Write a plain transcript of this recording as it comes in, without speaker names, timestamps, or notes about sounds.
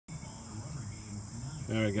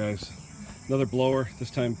Alright guys, another blower,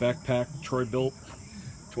 this time backpack, TroyBilt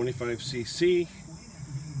 25cc.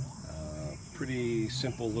 Pretty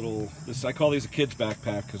simple little, I call these a kid's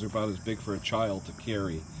backpack because they're about as big for a child to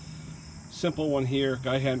carry. Simple one here,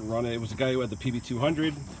 guy hadn't run it. It was a guy who had the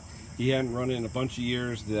PB200. He hadn't run it in a bunch of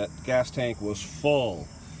years. That gas tank was full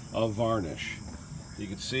of varnish. You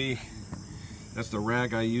can see that's the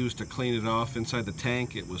rag I used to clean it off inside the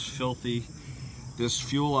tank. It was filthy. This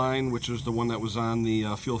fuel line, which was the one that was on the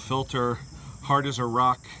fuel filter, hard as a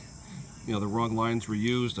rock. You know, the wrong lines were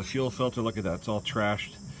used. The fuel filter, look at that, it's all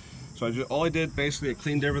trashed. So all I did, basically, I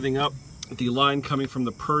cleaned everything up. The line coming from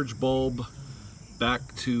the purge bulb back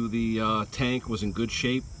to the tank was in good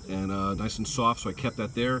shape and nice and soft, so I kept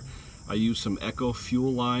that there. I used some Echo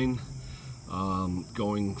fuel line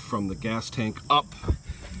going from the gas tank up.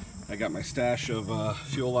 I got my stash of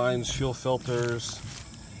fuel lines, fuel filters.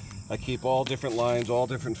 I keep all different lines, all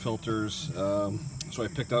different filters. So I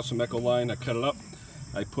picked out some Echo line, I cut it up,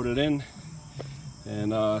 I put it in,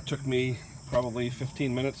 and it took me probably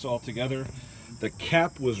 15 minutes altogether. The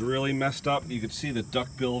cap was really messed up. You could see the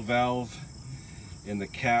duckbill valve in the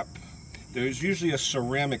cap. There's usually a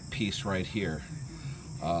ceramic piece right here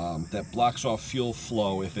that blocks off fuel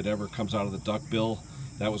flow if it ever comes out of the duckbill.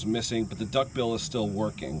 That was missing, but the duckbill is still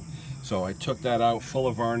working. So I took that out, full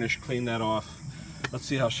of varnish, cleaned that off. Let's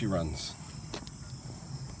see how she runs.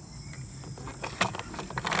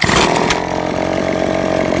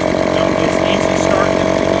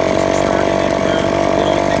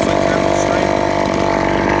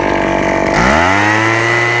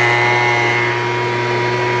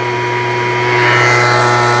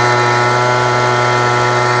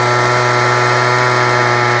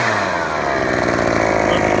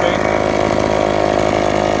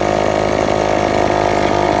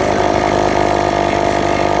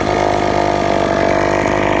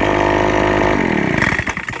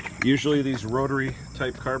 Usually these rotary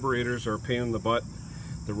type carburetors are a pain in the butt,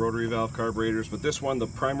 the rotary valve carburetors, but this one, the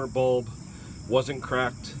primer bulb wasn't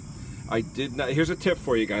cracked. I did not, here's a tip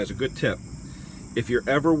for you guys, a good tip. If you're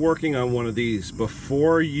ever working on one of these,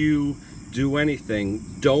 before you do anything,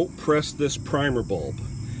 don't press this primer bulb.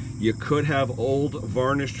 You could have old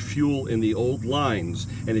varnished fuel in the old lines,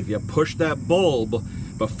 and if you push that bulb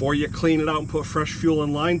before you clean it out and put fresh fuel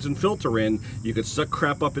and lines and filter in, you could suck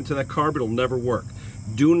crap up into that carb. It'll never work.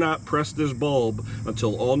 Do not press this bulb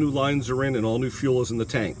until all new lines are in and all new fuel is in the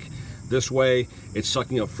tank. This way, it's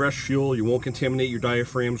sucking up fresh fuel, you won't contaminate your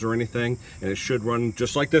diaphragms or anything, and it should run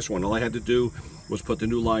just like this one. All I had to do was put the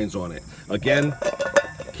new lines on it. Again,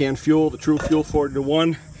 canned fuel, the True Fuel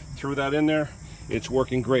 4-to-1, threw that in there. It's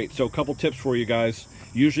working great. So a couple tips for you guys.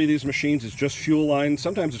 Usually these machines, it's just fuel lines.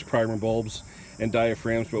 Sometimes it's primer bulbs and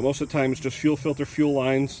diaphragms, but most of the time it's just fuel filter, fuel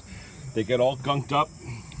lines. They get all gunked up,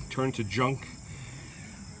 turn to junk.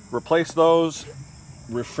 Replace those,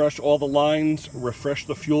 refresh all the lines, refresh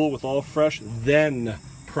the fuel with all fresh, then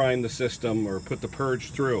prime the system or put the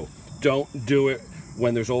purge through. Don't do it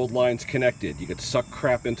when there's old lines connected. You could suck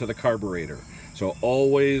crap into the carburetor. So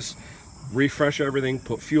always refresh everything,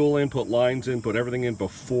 put fuel in, put lines in, put everything in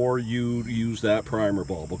before you use that primer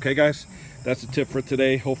bulb. Okay guys, that's the tip for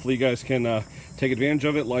today. Hopefully you guys can take advantage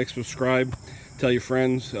of it. Like, subscribe, tell your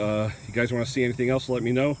friends. You guys want to see anything else, let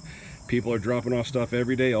me know. People are dropping off stuff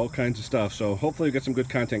every day, all kinds of stuff. So hopefully we get some good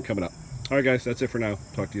content coming up. All right guys, that's it for now.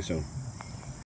 Talk to you soon.